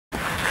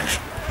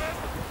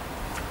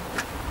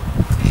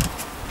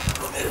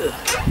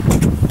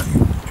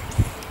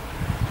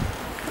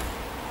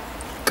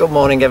Good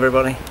morning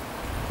everybody.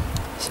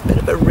 It's a bit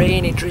of a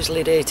rainy,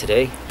 drizzly day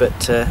today,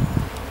 but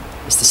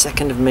it's the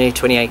 2nd of May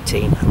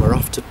 2018 and we're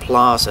off to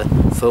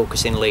PLASA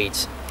Focus in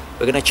Leeds.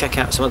 We're going to check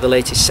out some of the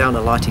latest sound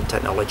and lighting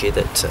technology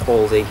that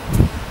all the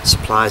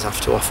suppliers have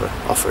to offer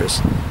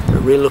us. We're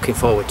really looking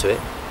forward to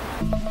it.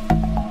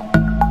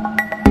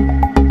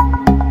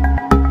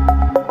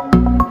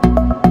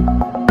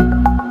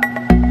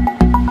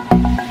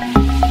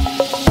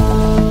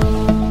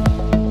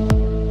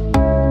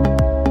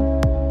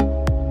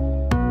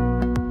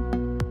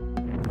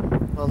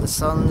 Well, the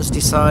sun's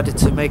decided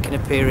to make an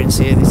appearance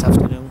here this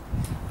afternoon,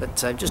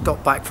 but I've just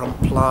got back from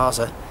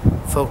PLASA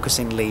Focus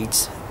in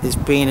Leeds. There's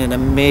been an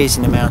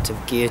amazing amount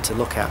of gear to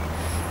look at.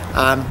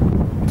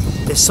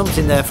 There's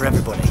something there for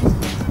everybody,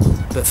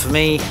 but for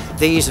me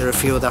these are a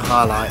few of the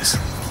highlights.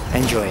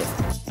 Enjoy it.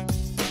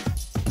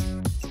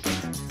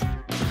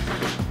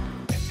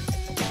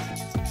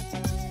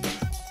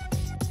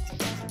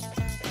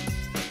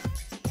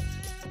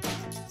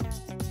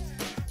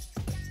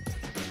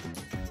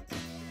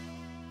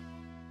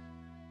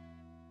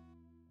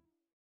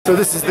 So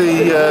this is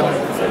the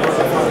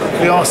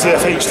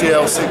RCF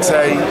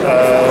HTL6A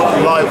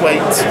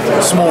lightweight,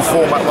 small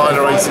format line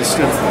array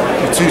system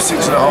with two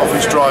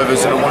 6.5-inch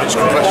drivers and a 1-inch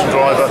compression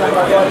driver.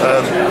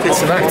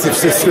 It's an active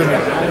system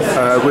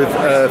with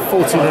a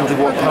 1400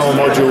 watt power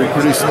module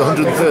producing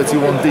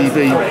 131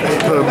 dB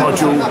per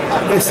module.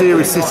 This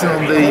here is sitting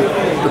on the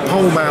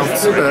pole mount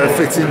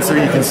fitting, so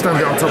you can stand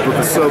it on top of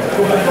the sub.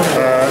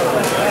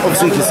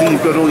 Obviously you can see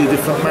you've got all your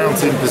different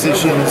mounting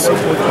positions,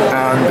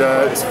 and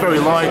it's very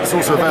light. It's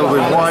also available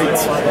in white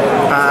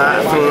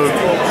for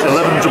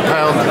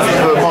 £1,100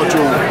 per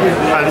module,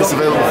 and it's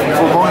available from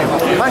full volume.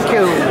 Thank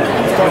you.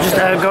 I'll just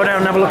go down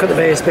and have a look at the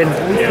bass bin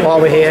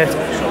while we're here.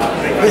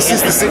 This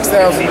is the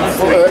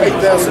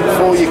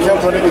 8004. You can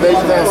run it with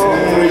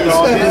 8003s.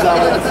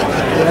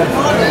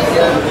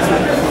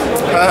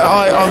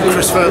 Hi, I'm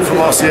Chris Fern from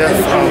RCF.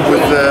 I'm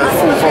with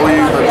Full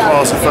Volume and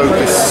PLASA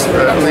Focus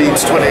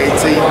Leeds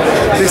 2018.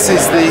 This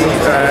is the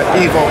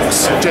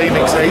Evox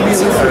JMix 8,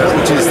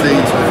 which is the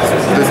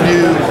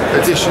new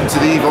addition to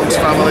the Evox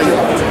family.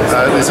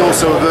 There's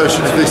also a version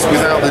of this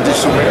without the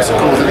digital mixer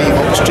called an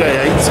Evox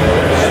J8.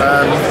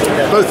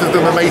 Both of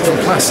them are made from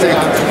plastic.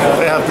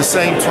 They have the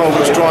same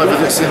 12-inch driver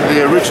that's in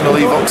the original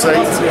Evox 8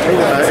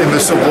 in the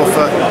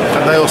subwoofer,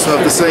 and they also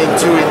have the same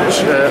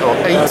 2-inch or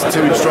 8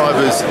 2-inch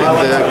drivers in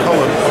the column.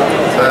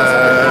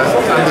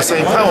 And the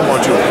same power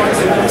module,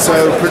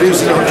 so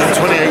producing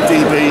 128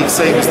 dB,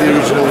 same as the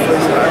original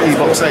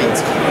Evox 8.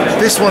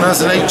 This one has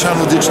an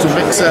 8-channel digital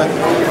mixer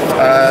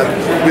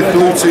with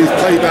Bluetooth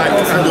playback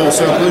and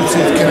also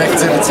Bluetooth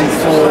connectivity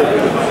for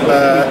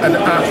an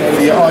app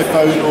for your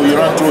iPhone or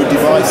your Android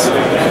device.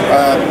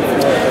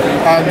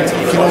 And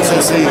you can also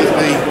see that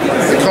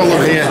the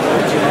column here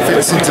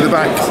fits into the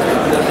back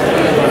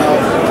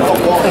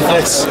of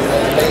this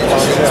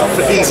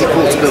for easy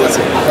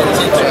portability.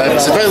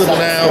 It's available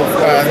now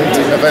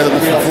and available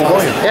for full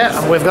volume.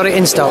 Yeah, and we've got it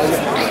installed.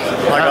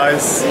 Hi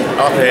guys,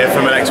 Up here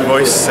from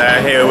Electro-Voice,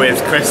 here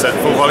with Chris at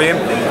Full Volume,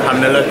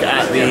 having a look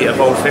at the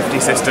Evolve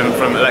 50 system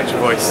from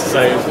Electro-Voice.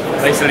 So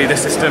basically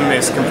this system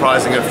is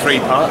comprising of 3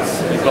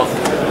 parts. You've got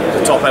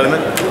the top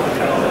element,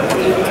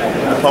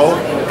 the pole,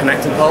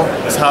 connecting pole.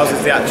 This houses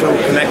the actual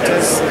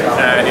connectors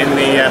in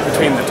the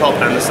between the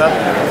top and the sub,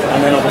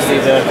 and then obviously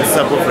the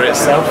subwoofer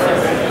itself.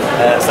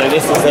 So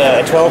this is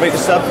a 12-inch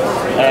sub.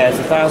 It's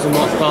 1,000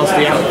 watts past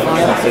the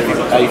amplifier.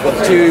 So you've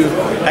got 2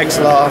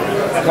 XLR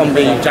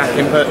combi jack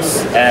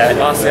inputs,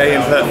 RCA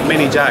input,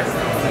 mini jack,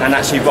 and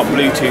actually you've got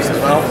Bluetooth as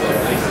well.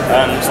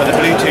 So the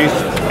Bluetooth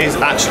is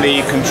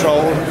actually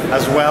controlled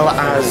as well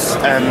as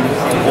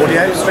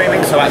audio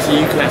streaming, so actually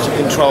you can actually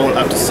control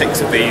up to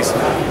 6 of these,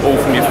 all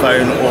from your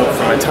phone or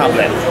from a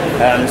tablet.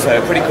 So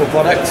a pretty cool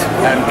product.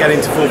 Get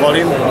into Full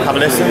Volume, have a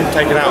listen,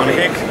 take it out on a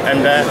gig,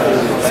 and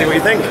see what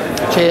you think.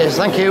 Cheers,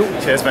 thank you.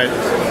 Cheers mate.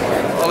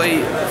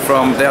 Ollie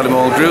from the Adam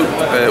Hall Group.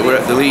 We're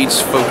at the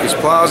Leeds Focus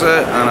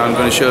PLASA, and I'm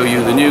going to show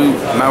you the new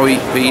Maui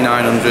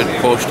P900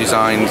 Porsche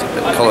designed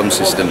column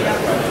system,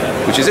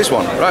 which is this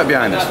one right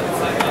behind us.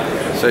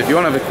 So if you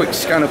want to have a quick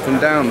scan up and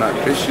down that,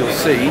 Chris, you'll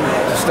see,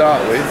 to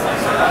start with,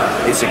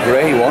 it's a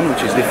grey one,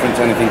 which is different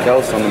to anything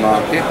else on the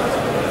market.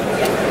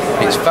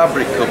 It's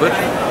fabric covered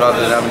rather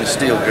than having a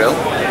steel grille,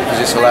 because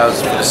this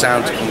allows for the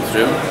sound to come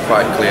through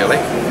quite clearly.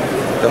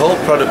 The whole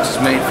product is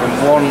made from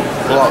 1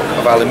 block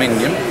of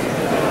aluminium.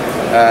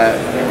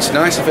 It's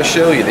nice if I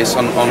show you this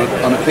on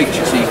a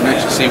picture so you can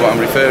actually see what I'm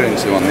referring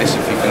to on this,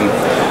 if you can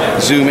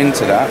zoom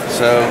into that.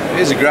 So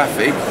here's a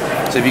graphic.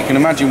 So if you can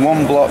imagine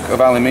 1 block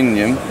of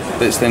aluminium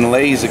that's then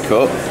laser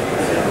cut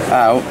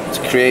out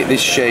to create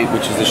this shape,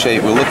 which is the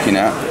shape we're looking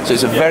at. So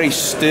it's a very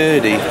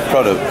sturdy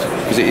product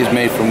because it is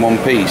made from 1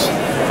 piece.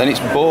 Then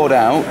it's bored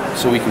out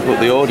so we can put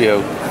the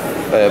audio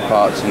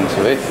parts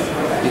into it.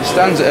 It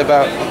stands at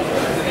about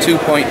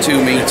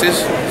 2.2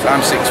 metres, so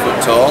I'm 6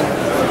 foot tall.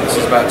 This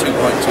is about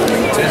 2.2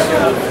 metres.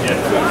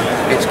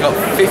 It's got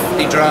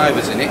 50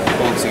 drivers in it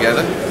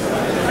altogether.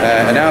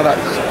 And how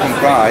that's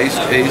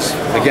comprised is,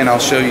 again I'll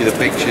show you the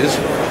pictures,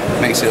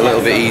 makes it a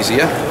little bit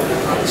easier.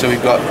 So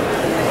we've got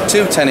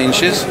two 10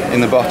 inches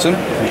in the bottom,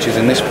 which is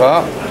in this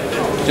part,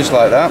 just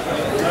like that.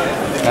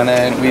 And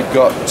then we've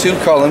got two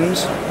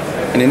columns,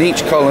 and in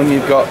each column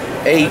you've got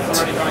 8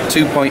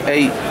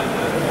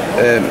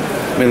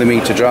 2.8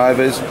 millimeter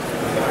drivers,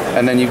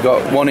 and then you've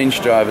got 1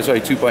 inch drivers,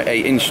 sorry,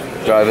 2.8 inch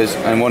drivers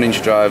and 1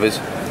 inch drivers,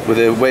 with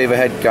a wave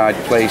ahead guide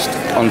placed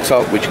on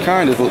top, which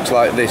kind of looks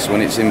like this when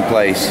it's in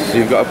place. So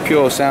you've got a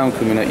pure sound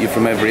coming at you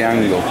from every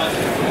angle.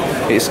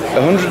 It's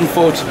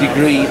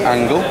 140-degree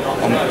angle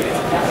on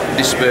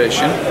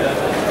dispersion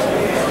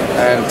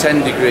and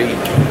 10-degree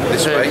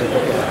this way,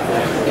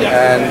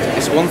 and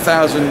it's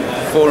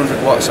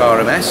 1,400 watts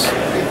RMS,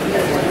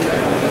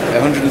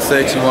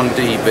 131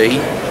 dB,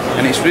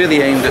 and it's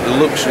really aimed at the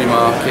luxury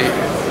market.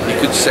 You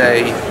could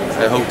say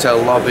hotel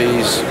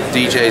lobbies,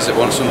 DJs that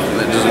want something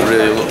that doesn't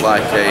really look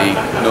like a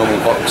normal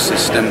box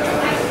system.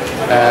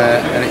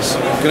 And it's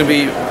going to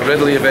be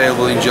readily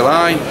available in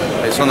July.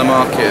 It's on the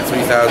market at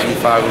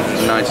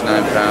 £3,599,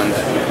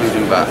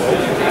 including VAT.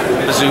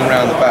 The zoom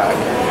round the back,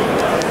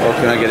 or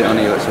can I get it on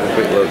here? Let's have a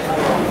quick look.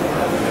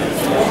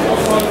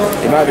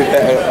 It might be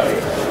better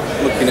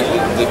looking at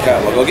the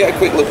catalogue. I'll get a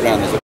quick look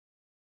around this.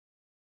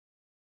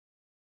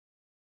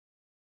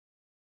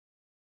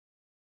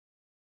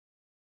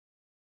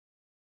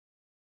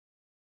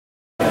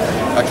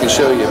 I can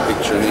show you a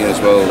picture in here as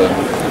well though.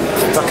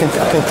 I can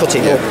cut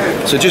it up.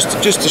 So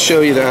just to show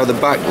you how the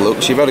back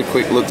looks, you've had a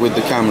quick look with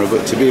the camera,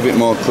 but to be a bit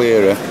more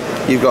clearer,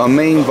 you've got a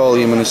main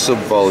volume and a sub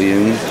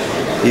volume,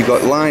 you've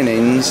got line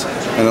ins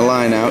and a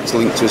line out to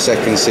link to a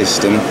second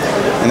system,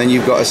 and then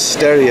you've got a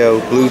stereo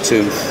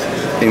Bluetooth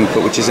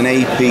input, which is an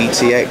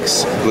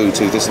aptX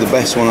Bluetooth. This is the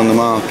best one on the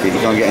market, you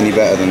can't get any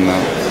better than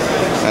that.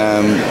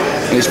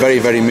 And it's very,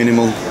 very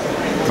minimal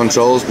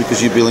controls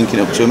because you'd be linking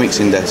up to a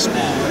mixing desk.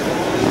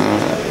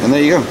 And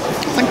there you go.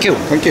 Thank you.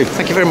 Thank you.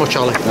 Thank you very much,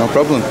 Ollie. No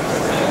problem.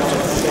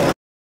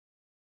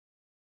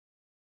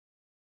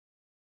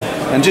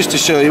 And just to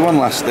show you one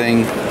last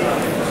thing,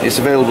 it's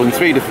available in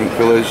 3 different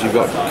colours. You've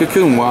got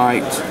cocoon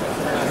white,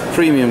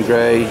 premium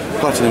grey,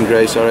 platinum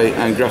grey, sorry,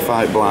 and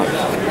graphite black.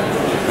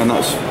 And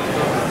that's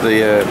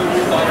the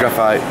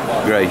graphite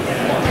grey.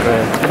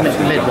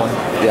 The mid one.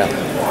 Yeah.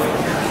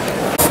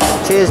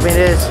 Cheers,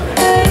 Minis.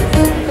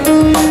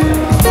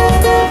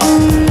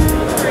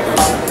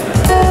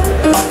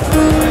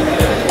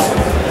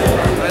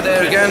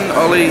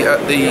 Ollie at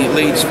the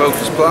Leeds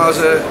Focus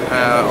Plaza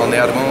on the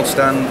Adam Hall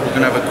stand. We're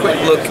going to have a quick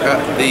look at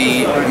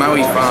the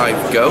Maui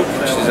 5 Go,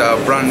 which is our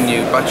brand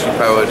new battery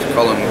powered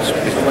column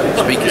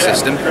speaker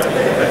system.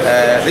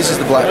 This is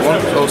the black one,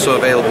 it's also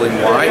available in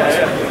white.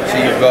 So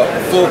you've got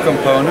 4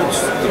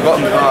 components. The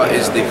bottom part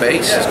is the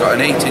base, it's got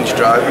an 8-inch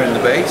driver in the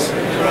base.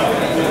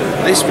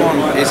 This one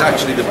is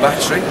actually the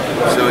battery,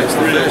 so it's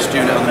the first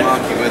unit on the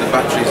market where the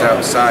battery is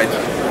outside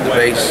the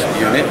base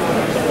unit.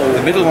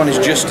 The middle one is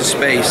just a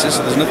spacer,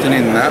 so there's nothing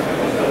in that,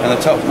 and the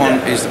top one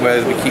is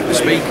where we keep the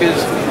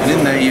speakers, and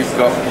in there you've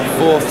got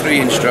 4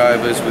 3-inch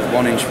drivers with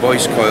 1-inch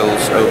voice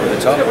coils over the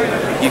top.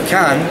 You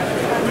can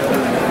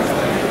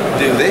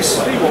do this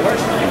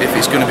if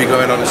it's going to be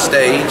going on a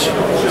stage,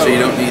 so you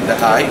don't need the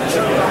height,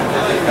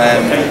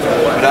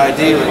 but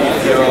ideally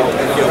if you're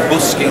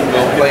busking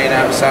or playing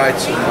outside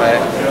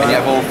somewhere and you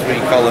have all 3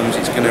 columns,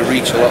 it's going to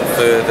reach a lot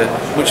further,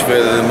 much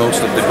further than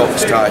most of the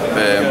box type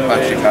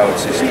battery powered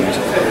systems.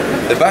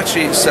 The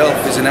battery itself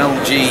is an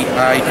LG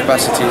high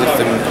capacity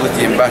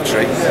lithium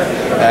battery.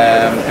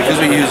 Because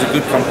we use a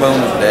good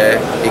component there,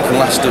 it can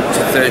last up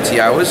to 30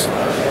 hours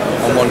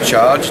on one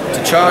charge.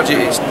 To charge it,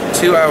 it's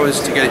 2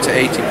 hours to get it to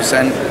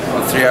 80%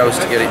 and 3 hours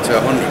to get it to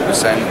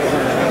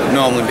 100%.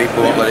 Normally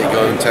people won't let it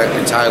go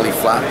entirely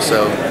flat,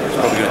 so it's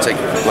probably going to take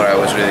a couple of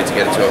hours really to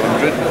get it to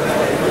 100.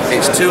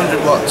 It's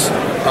 200 watts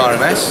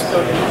RMS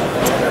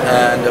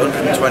and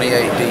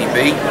 128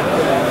 dB.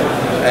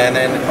 And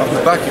then off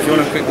the back, if you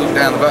want a quick look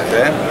down the back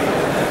there,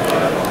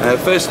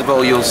 first of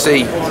all you'll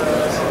see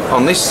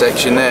on this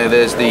section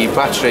there's the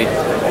battery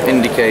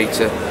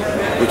indicator,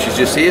 which is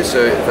just here.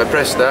 So if I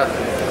press that,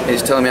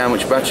 it's telling me how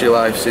much battery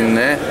life's in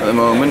there at the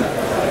moment.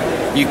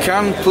 You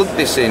can plug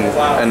this in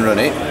and run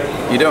it.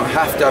 You don't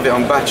have to have it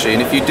on battery,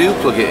 and if you do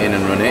plug it in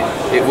and run it,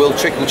 it will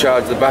trickle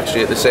charge the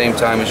battery at the same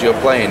time as you're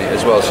playing it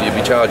as well, so you'll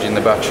be charging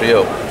the battery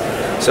up.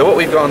 So what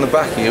we've got on the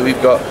back here,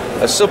 we've got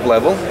a sub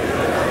level,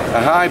 a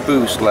high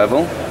boost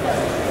level,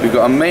 we've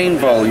got a main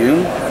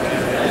volume,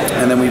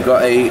 and then we've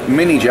got a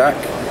mini jack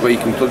where you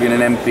can plug in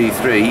an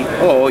MP3,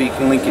 or you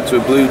can link it to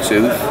a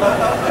Bluetooth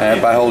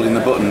by holding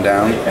the button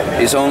down.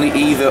 It's only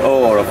either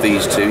or of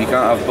these two, you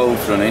can't have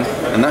both running,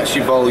 and that's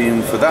your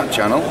volume for that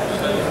channel.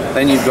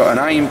 Then you've got an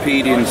high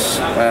impedance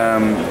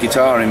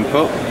guitar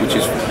input, which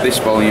is this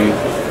volume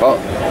pot,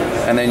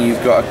 and then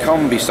you've got a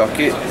combi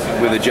socket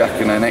with a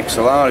jack and an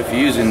XLR. If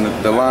you're using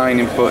the line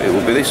input, it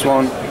will be this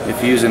one.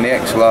 If you're using the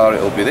XLR,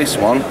 it will be this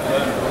one.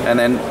 And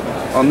then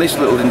on this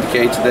little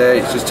indicator there,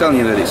 it's just telling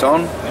you that it's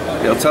on.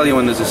 It'll tell you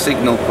when there's a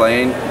signal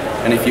playing,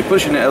 and if you're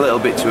pushing it a little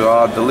bit too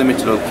hard, the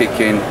limiter will kick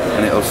in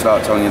and it'll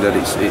start telling you that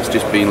it's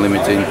just been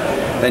limiting.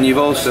 Then you've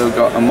also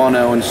got a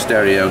mono and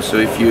stereo. So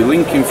if you're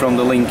linking from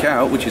the link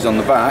out, which is on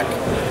the back,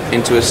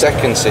 into a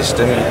second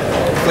system,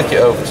 click it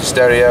over to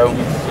stereo,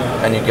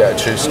 and you get a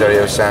true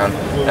stereo sound.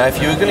 Now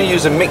if you were going to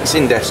use a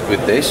mixing desk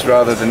with this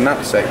rather than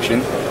that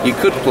section, you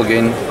could plug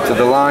in to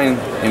the line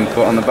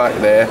input on the back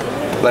there,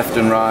 left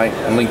and right,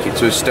 and link it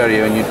to a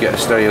stereo, and you'd get a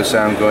stereo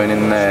sound going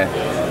in there.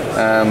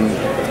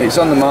 It's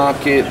on the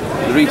market.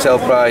 The retail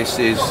price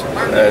is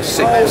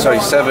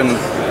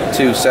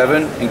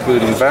 $727,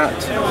 including VAT.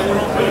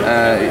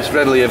 It's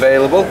readily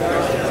available,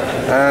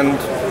 and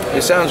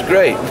it sounds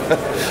great.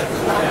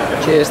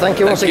 Cheers, thank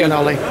you once again,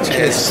 Ollie.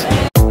 Cheers.